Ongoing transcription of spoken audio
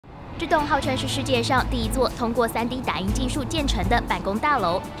这栋号称是世界上第一座通过3D 打印技术建成的办公大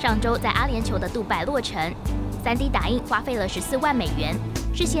楼，上周在阿联酋的杜拜落成。3D 打印花费了14万美元，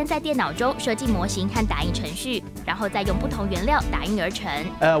事先在电脑中设计模型和打印程序，然后再用不同原料打印而成。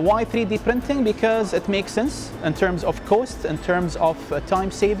Why 3D printing? Because it makes sense in terms of cost, in terms of time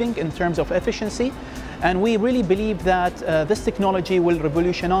saving, in terms of efficiency. And we really believe that this technology will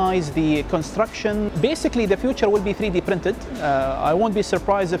revolutionize the construction. Basically, the future will be 3D printed. I won't be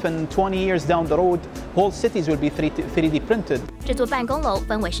surprised if in 20 years down the road, whole cities will be 3D printed. 这座办公楼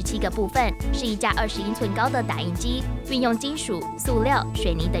分为17个部分，是一架20英寸高的打印机，运用金属、塑料、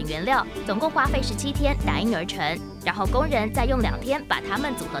水泥等原料，总共花费17天打印而成。然后工人再用2天把它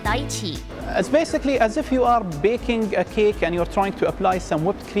们组合到一起。It's basically as if you are baking a cake and you're trying to apply some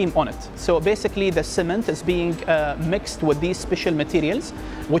whipped cream on it. So basically the cement is being mixed with these special materials,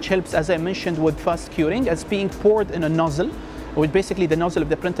 which helps, as I mentioned, with fast curing. It's being poured in a nozzle, with basically the nozzle of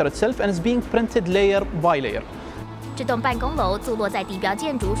the printer itself, and it's being printed layer by layer. 这栋办公楼坐落在地标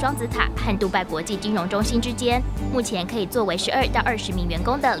建筑双子塔和杜拜国际金融中心之间，目前可以作为12到20名员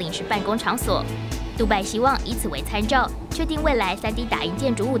工的临时办公场所。杜拜希望以此为参照，确定未来3D 打印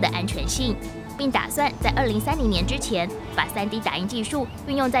建筑物的安全性，并打算在2030年之前把3D 打印技术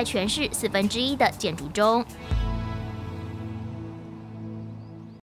运用在全市1/4的建筑中。